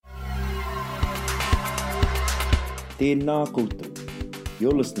Tēnā koutou.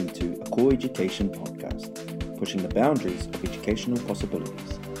 You're listening to a Core Education podcast, pushing the boundaries of educational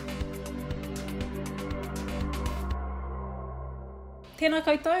possibilities. Tēnā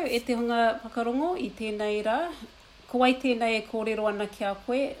koutou, e te hunga whakarongo i tēnei rā. Ko wai tēnei e kōrero ana ki a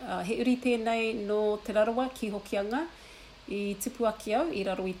koe. He uri tēnei no te rarawa ki hokianga i tipu aki au i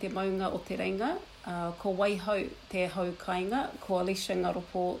raro i te maunga o te reinga. Ko wai hau te hau kainga, ko Alicia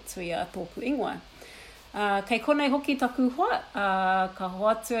Ngaropo tui a tōku ingoa. Kei konei hoki taku hoa, ka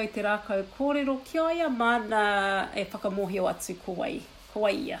hoatu au te rākau kōrero ki aia, mana e whakamohio atu ko wai. Ko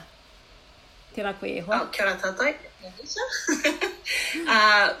wai ia. Tēnā koe e hoa. Kia ora tātai.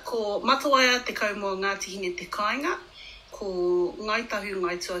 Ko matawaia te kaumua Ngāti Hine te kāinga, ko Ngai Tahu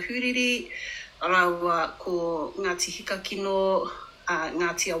Ngai Tua Huriri, rawa ko Ngāti Hikakino,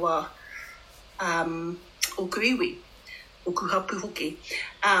 Ngāti Awa o Kuiwi, o Kuhapu hoki,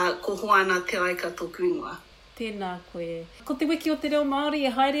 ko Hoana te aika tōku ingoa. Tēnā koe. Ko te wiki o te reo Māori e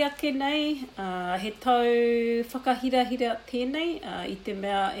haere ake nei, he tau whakahirahira tēnei, i te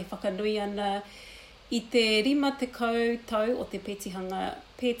mea e whakanui ana i te 50 tau o te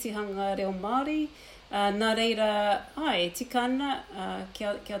pētihanga reo Māori. Nā reira, tika ana,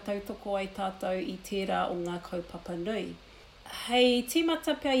 kia tautoko ai tātou i tērā o ngā kaupapa nui. Hei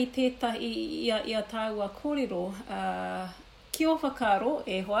tīmata pia i tētahi ia tāua kōrero, ki o whakaro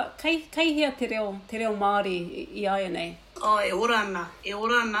e hoa, kei hea te reo Māori i aia nei? E ora ana.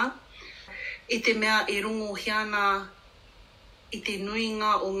 E te mea e rongo hiana i te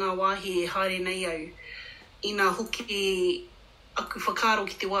nuinga o ngā wāhi e haere nei au. Ina hoki aku whakaro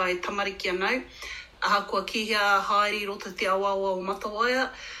ki te wā e tamariki anau. Ahakoa kihea haere rota te awawa o matawaia,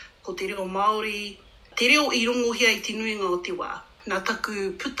 ko te reo Māori, te reo i rongo hea i te nuinga o te wā. Nā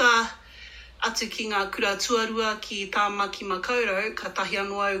taku puta atu ki ngā kura tuarua ki tāmaki makaurau, ka tahi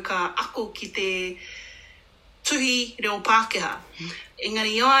anu au ka ako ki te tuhi reo Pākehā.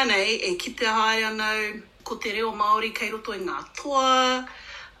 Engari ia nei, e kite haere anau, ko te reo Māori kei roto i ngā toa,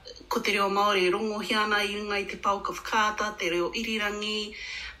 ko te reo Māori e rongo hiana i runga i te pauka whakaata, te reo irirangi,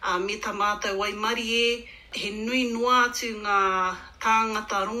 me tā mātou waimarie, he nui noa atu ngā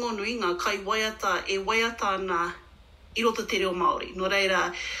tāngata rongo nui, ngā kai waiata e waiata ana i roto te reo Māori. No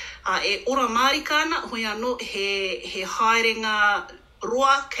reira, e ora Mārika ana, hoi anō he haerenga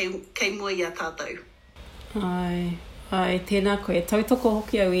roa kei mua i a tātou. Ai, tēnā koe. Tautoko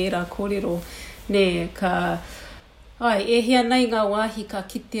hoki au e rā kōrero. Ne, e hea nei ngā wāhi ka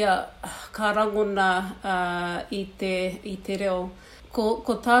kitea ka rangona i te reo.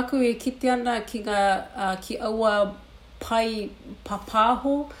 Ko tāku e kite ana ki aua pai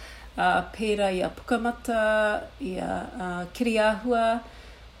papāho, pēra i a pukamata, i a kiriahua,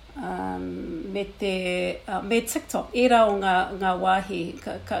 me TikTok. E rā o ngā wāhi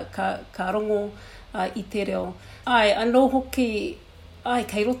ka rongo i te reo. Anō hoki,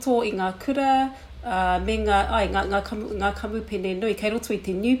 kei roto i ngā kura, me ngā kamupene nui, kei roto i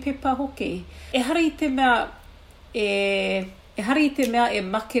te newspaper hoki. E hari i te mea e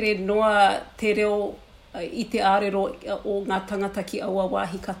makere noa te reo i te ārero o ngā tangata ki aua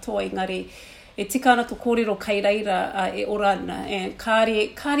wāhi katoa, engari e tika ana tō kōrero kei reira e ora ana.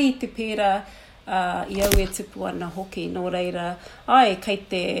 Kāri i te pēra i au e tipu ana hoki, no reira, kei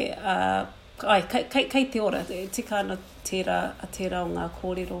te ora, e tika ana tērā o ngā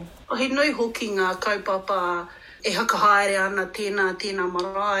kōrero. He nui hoki ngā kaupapa e hakahaere ana tēnā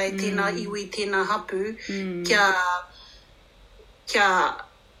marae, tēnā iwi, tēnā hapu, kia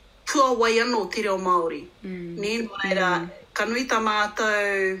puawai anō te reo Māori. Ne, no reira, ka nui tā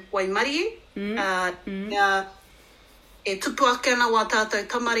mātou waimarie, e tupu ake ana wā tātou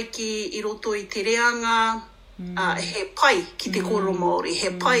tamariki i roto i te reanga, he pai ki te kōrero Māori,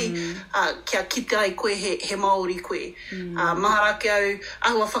 he pai kia kite ai koe he Māori koe. Maharake au,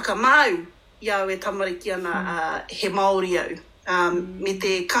 ahua whakamau i au e tamariki ana he Māori au. Me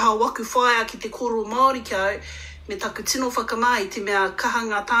te kaha waku whaia ki te kōrero Māori ki au, me taku tino whakamai, te mea kaha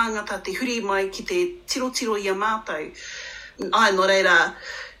ngā tāngata te huri mai ki te tirotiro i a mātou. No reira,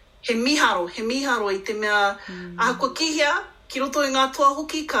 he miharo i te mea ahakoa kihea, ki roto i ngā toa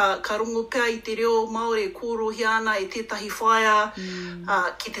hoki, ka rongo pea i te reo Māori e kōro hiana e tētahi whaia,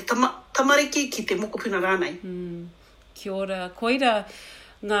 ki te tamariki, ki te mokopuna rānei. Kia ora. Koira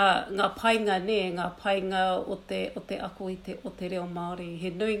ngā painga ngā painga o te ako o te reo Māori. He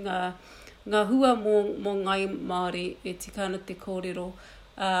nui ngā hua mō ngai Māori e tika ana te kōrero.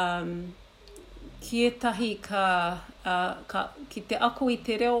 Ki etahi ki te ako i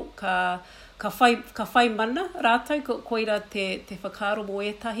te reo, ka whai mana rātou, koira te whakaro mō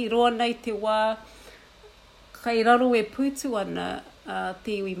etahi. Roa nei te wā, kai raro e pūtu ana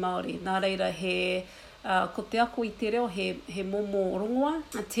te iwi Māori. Nā reira he ko te ako I te reo he momo rongoa.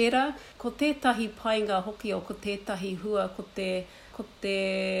 A tērā, ko tētahi painga hoki o ko tētahi hua, ko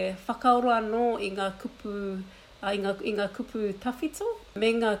te whakaoro anō I ngā kupu, I ngā kupu tawhito.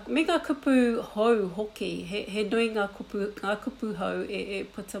 Me ngā kupu hou hoki, he nui ngā kupu hou e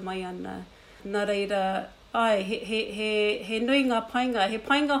puta mai ana. Nā reira, he nui ngā painga. He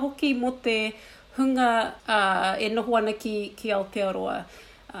painga hoki mo te hunga e noho ana ki Aotearoa.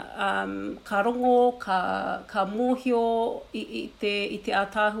 Ka rongo, ka mōhio I te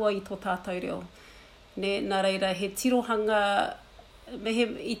ātāhua I tō tātou reo. Nā reira, he tirohanga,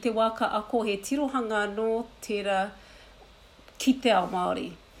 I te wā ka ako, he tirohanga no tērā ki te ao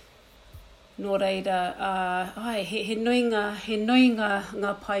Māori. Nō reira, he nui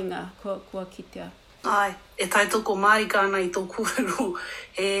ngā painga kua kitea. Ai, e taitoko Māori I tō kūrero.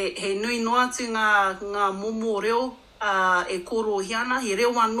 He nui no atu ngā momo reo e koro hiana. He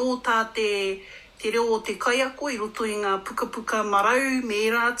reo anō tā te reo o te kaiako I roto I ngā puka marau me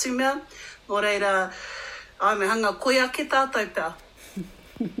ira atu mea. Nō reira, me hanga koe ake tātou pia.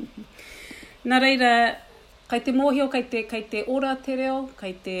 Nā reira, kai te mōhio, kai te ora te reo,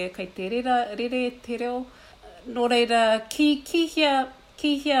 kai te rere te reo. Nō reira, ki hia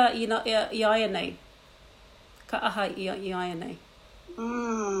I aia nei. Ka aha I aia nei.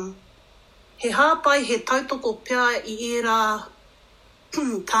 He hāpai, he tautoko pia I ira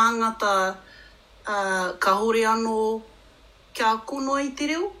tāngata ka hore anō kia kuno I te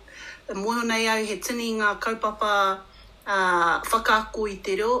reo. Moho nei au he tini ngā kaupapa whakaako I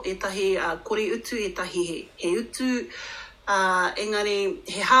te reo, etahi kore utu, etahi he utu. Engari,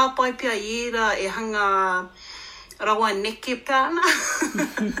 he hāpai pia I ira e hanga rawa neke pia ana.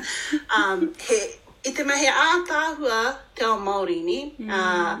 I te mea he ātāhua te ao Māori ni.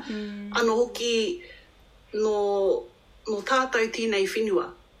 Ano hoki no tātou tēnei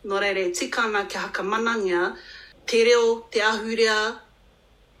whenua. Nō reire, tika ana ki haka mananga, te reo, te ahurea,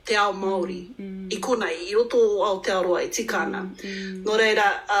 te ao Māori. I konei, I roto o Aotearoa, tika ana. Nō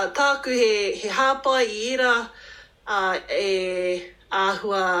reira, tāku he hāpai I ira e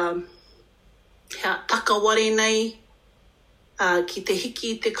āhua takaware nei ki te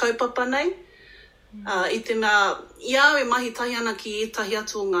hiki I te kaupapa nei. I te mea, iau e mahi tahi ana ki etahi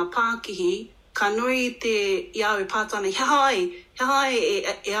atu o ngā Pākihi, ka nui te iau e pātana, he hai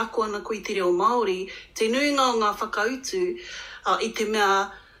e ako ana ko I te reo Māori, te nuinga o ngā whakautu, I te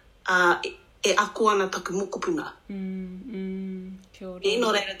mea e ako ana taku mokopuna. Kia ora.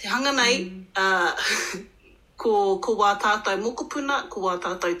 Nō reira, te hanga nei, ko wā tātou mokopuna, ko wā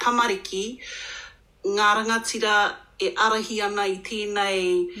tātou tamariki, ngā rangatira e arahi ana I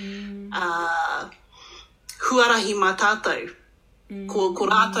tēnei huarahi mā tātou. Ko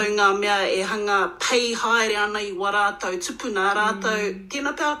rātou ngā mea e hanga pei haere ana I wā rātou tupuna rātou.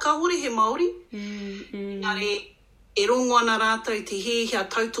 Tēnā pēr ka hore he Māori. Engari, e rongo ana rātou te hehea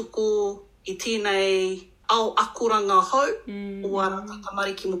tautoko I tēnei ao akoranga hau o wā rātou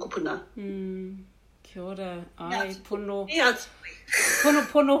tamariki mokopuna. Kia ora. Ai, pono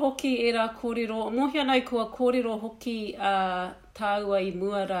hoki e rā kōrero. Mohia nei kua kōrero hoki tāua I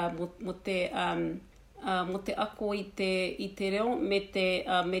muara mo te ako I te reo me te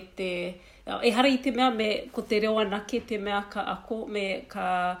e hara I te mea me ko te reo anake te mea ka ako me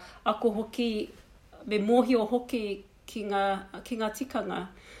ka ako hoki me mōhio hoki ki ngā tikanga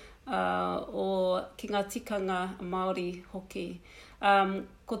ki ngā tikanga Māori hoki.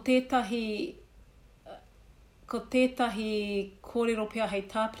 Ko tētahi kōrero pia hei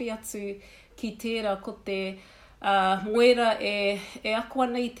tāpiri atu ki tērā ko te moera e ako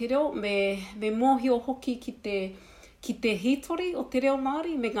ana I te reo me mōhio hoki ki te hitori o te reo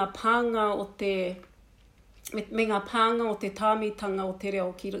Māori me ngā pānga o te tāmitanga o te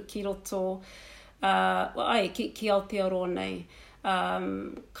reo ki roto ki Aotearoa nei.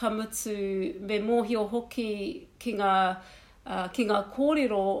 Ka mutu me mōhio hoki ki ngā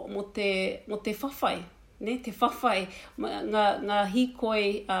kōrero mo te whawhai. Ne, te whawhai, ngā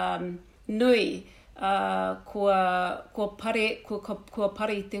hikoi nui kua pare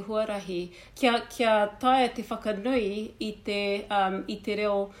I te huarahi. Kia taia te whakanui I te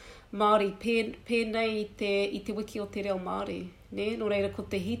reo Māori, pēnei I te wiki o te reo Māori. Ne? Nō reira, ko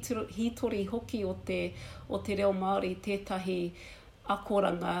te hitori hoki o te reo Māori, tētahi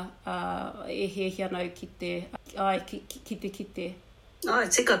akoranga e hehea nau ki te. Ai,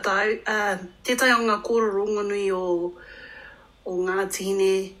 tika tau. Tētai o ngā kōrero nganui o ngā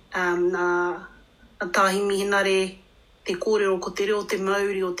tihine, nā tāhi mihinare, te kōrero ko te reo te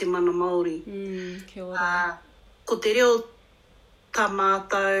Māori o te mana Māori. Kia ora. Ko te reo tā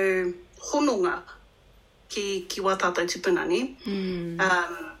mātou hononga ki wā tātou tupuna, ne?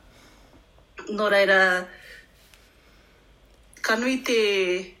 No reira, ka nui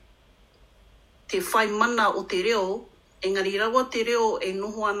te whai mana o te reo, engari rawa te reo e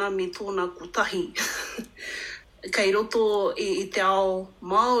noho ana me tōna kutahi. Kei roto i te ao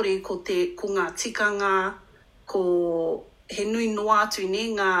Māori ko ngā tikanga, ko he nui noa atu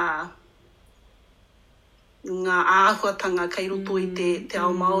ne ngā āhuatanga kei roto i te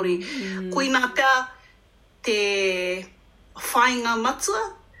ao Māori. Ko ina pia te whainga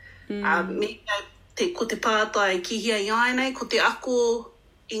matua, ko te pātai ki hia i ainei, ko te ako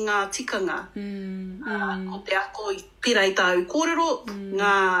i ngā tikanga. Ko te ako i pira i tāu kōrero,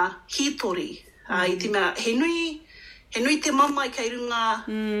 ngā hitori. I te mea, he nui te mama i kei runga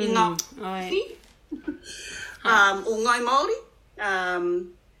i ngā whi. O ngai Māori,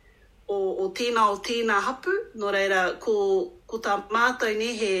 o tēnā hapu, no reira, ko tā mātou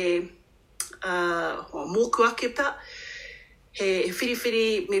ne he mōku ake pia, he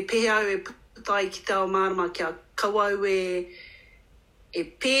whiriwhiri me pehe au e putai ki te ao mārama kia kauau e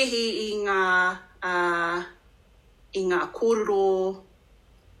pēhi i ngā kōrero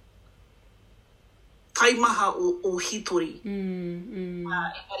taimaha o hitori.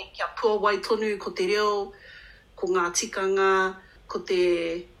 Engari kia pua wai tonu ko te reo, ko ngā tikanga, ko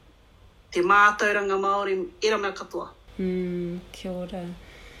te mātauranga Māori, era mea katoa. Kia ora.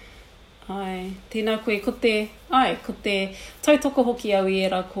 Ai, tēnā koe, ko te tautoko hoki au i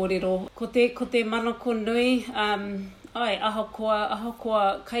era kōrero. Ko te manako nui,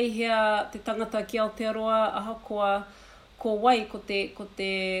 ahakoa kaihea te tangata ki Aotearoa, ahakoa ko wai, ko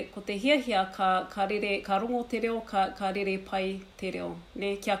te hiahia ka rongo te reo, ka rere pai te reo.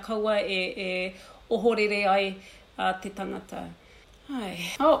 Ne, kia kaua e ohorere ai te tangata. Ai.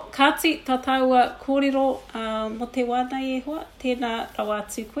 Kāti tā tāua kōrero mo te wānai e hoa, tēnā rawa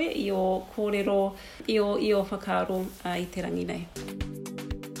atu koe i o kōrero, i o whakaaro i te rangi nei.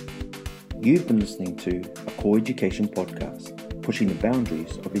 You've been listening to a Core Education podcast, pushing the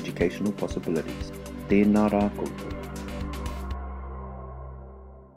boundaries of educational possibilities. Tēnā rā koutou.